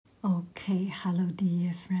Okay, hello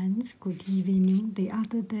dear friends, good evening. The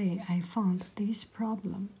other day I found this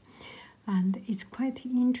problem and it's quite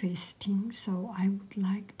interesting, so I would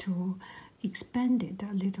like to expand it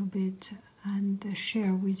a little bit and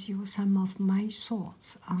share with you some of my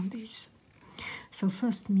thoughts on this. So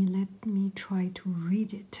first let me try to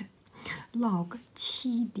read it. log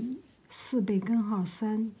 7底4倍根号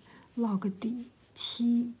3 log 底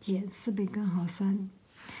7减4倍根号3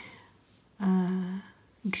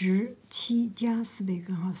值7加4倍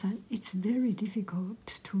根号3 It's very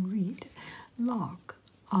difficult to read. Log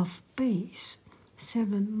of base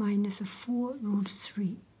 7 minus 4 root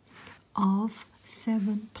 3 of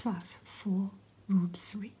 7 plus 4 root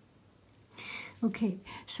 3. Okay,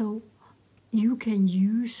 so you can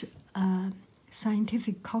use a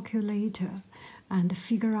scientific calculator and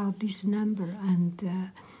figure out this number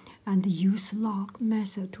and use log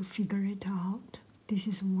method to figure it out. This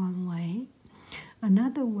is one way.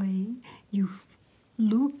 Another way, you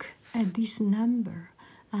look at this number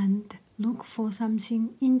and look for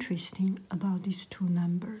something interesting about these two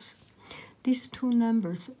numbers. These two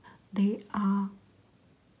numbers, they are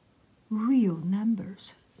real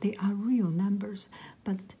numbers. They are real numbers,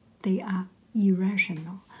 but they are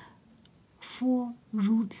irrational. 4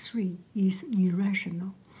 root 3 is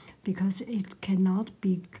irrational because it cannot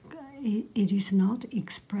be, it is not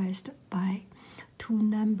expressed by two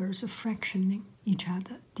numbers fractioning each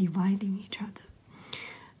other, dividing each other.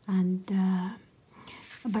 And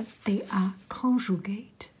but they are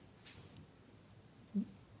conjugate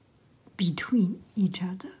between each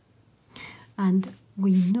other. And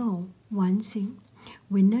we know one thing,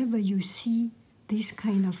 whenever you see this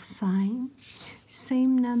kind of sign,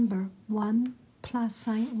 same number, one plus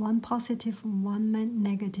sign, one positive, one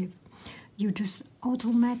negative, you just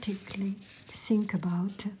automatically think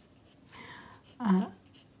about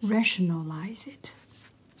rationalize it.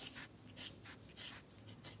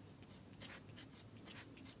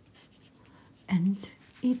 And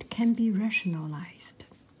it can be rationalized.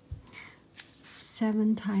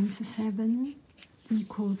 7 times 7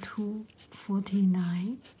 equal to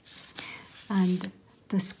 49. And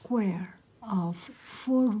the square of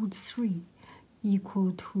 4 root 3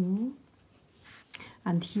 equal to,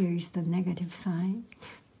 and here is the negative sign,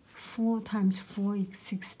 4 times 4 is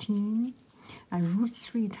 16, and root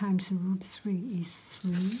 3 times root 3 is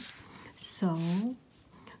 3. So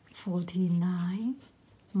 49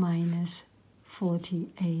 minus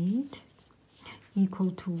 48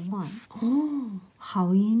 equal to 1. Oh,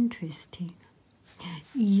 how interesting.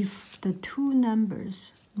 If the two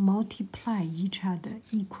numbers multiply each other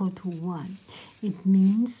equal to 1, it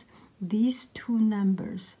means these two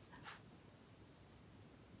numbers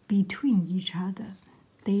between each other,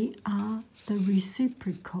 they are the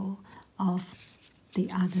reciprocal of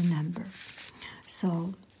the other number.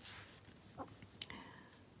 So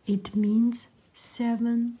it means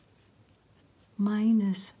 7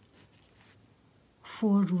 minus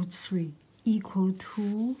 4 root 3 equal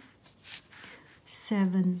to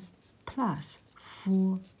 7 plus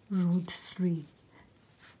 4 root 3.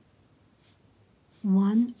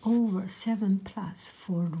 1 over 7 plus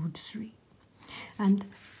 4 root 3. And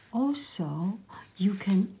also, you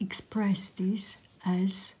can express this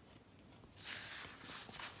as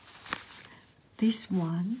this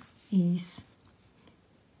one is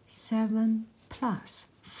 7 plus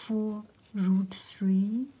 4 root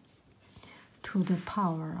 3 to the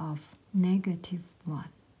power of negative 1.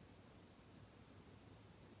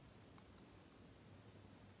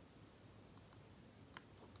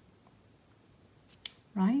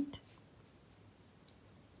 Right?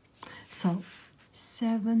 So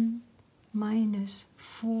 7 minus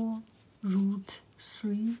 4 root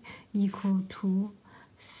 3 equal to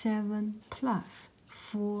 7 plus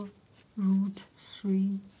 4 root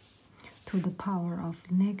 3 to the power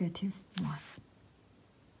of negative 1.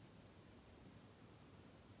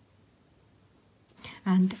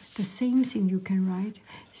 And the same thing you can write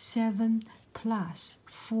 7 plus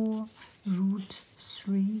 4 root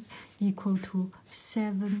 3 equal to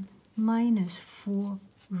 7 minus 4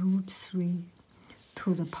 root 3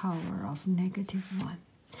 to the power of negative 1.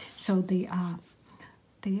 So they are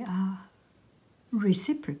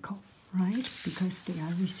reciprocal, right? Because they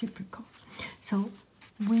are reciprocal. So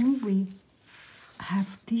when we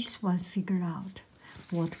have this one figured out,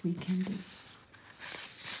 what we can do.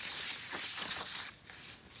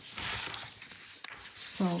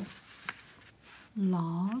 So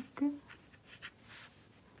log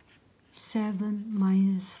 7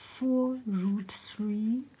 minus 4 root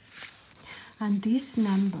 3, and this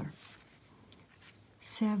number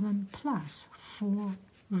 7 plus 4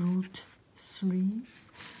 root 3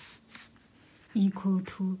 equal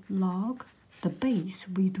to log, the base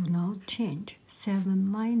we do not change, 7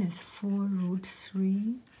 minus 4 root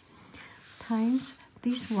 3 times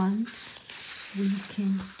this one we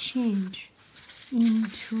can change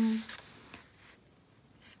into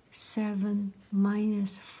 7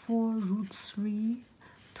 minus 4 root 3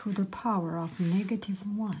 to the power of negative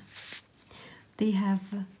 1. They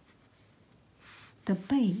have the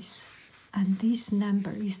base and this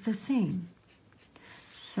number is the same.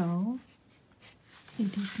 So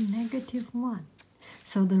it is negative 1.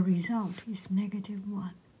 So the result is negative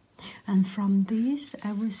 1. And from this,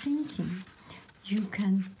 I was thinking you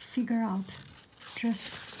can figure out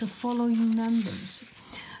just the following numbers,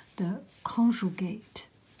 the conjugate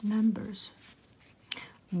numbers.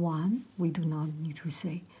 1, we do not need to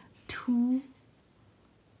say. 2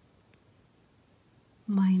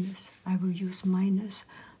 minus, I will use minus,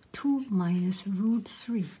 2 minus root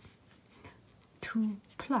 3. 2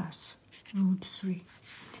 plus root 3.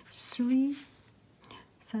 3,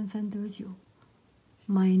 3三得9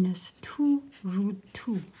 minus 2 root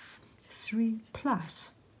 2. 3 plus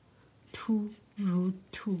 2 root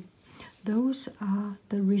 2. Those are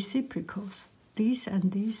the reciprocals. This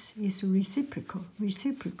and this is reciprocal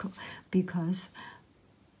because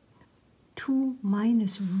 2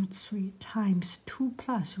 minus root 3 times 2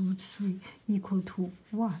 plus root 3 equal to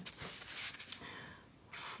 1.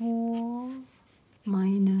 4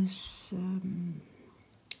 minus 4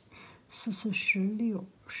 4 16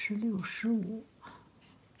 15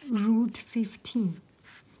 root 15.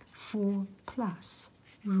 4 plus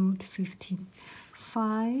root 15.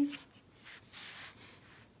 5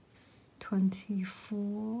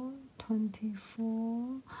 24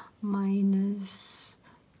 minus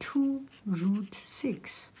 2 root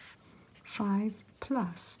 6. 5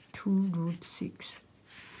 plus 2 root 6.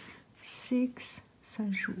 6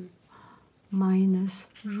 35 minus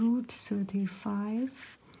root 35.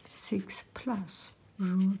 6 plus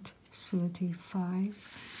root 35.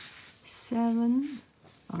 7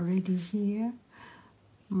 already here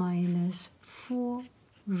minus 4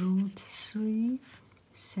 root 3.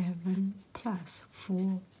 7 plus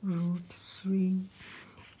 4 root 3.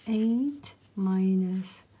 8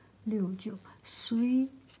 minus 6 3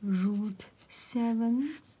 root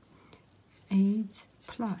 7. 8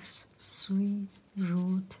 plus 3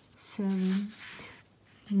 root 7.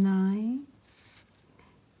 9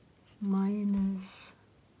 minus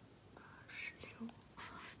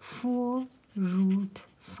 4 root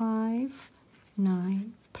 5.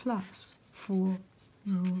 9 plus 4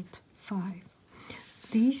 root 5.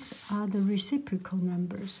 These are the reciprocal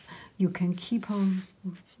numbers. You can keep on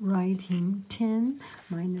writing. 10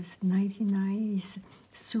 minus 99 is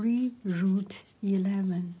 3 root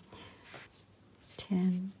 11.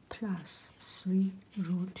 10 plus 3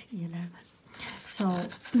 root 11. So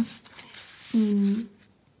in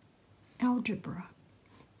algebra,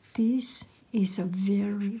 this is a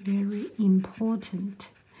very, very important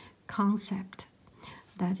concept.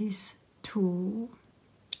 That is to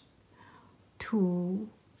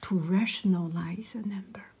rationalize a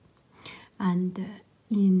number. And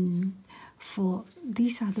for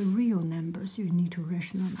these are the real numbers you need to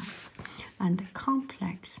rationalize. And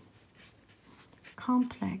complex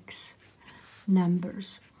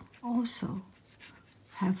numbers also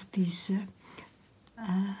have this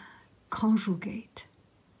conjugate,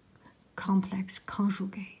 complex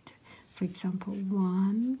conjugate. For example,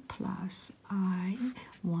 1 plus I,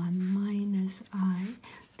 1 minus I,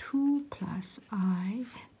 2 plus I,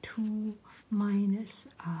 2 minus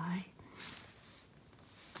I.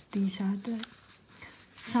 These are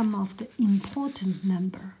some of the important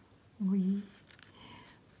number we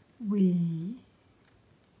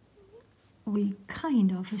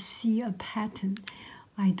kind of see a pattern.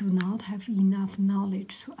 I do not have enough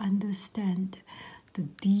knowledge to understand the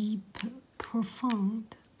deep,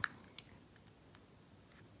 profound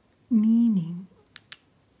meaning,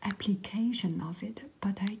 application of it,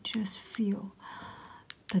 but I just feel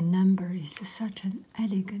the number is such an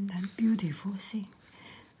elegant and beautiful thing.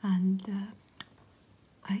 And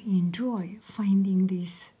I enjoy finding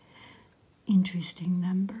these interesting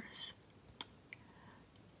numbers.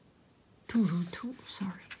 2 root 2,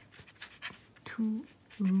 sorry. 2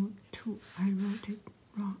 root 2, I wrote it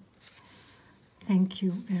wrong. Thank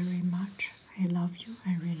you very much. I love you,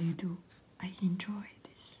 I really do. I enjoy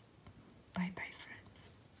this. Bye-bye.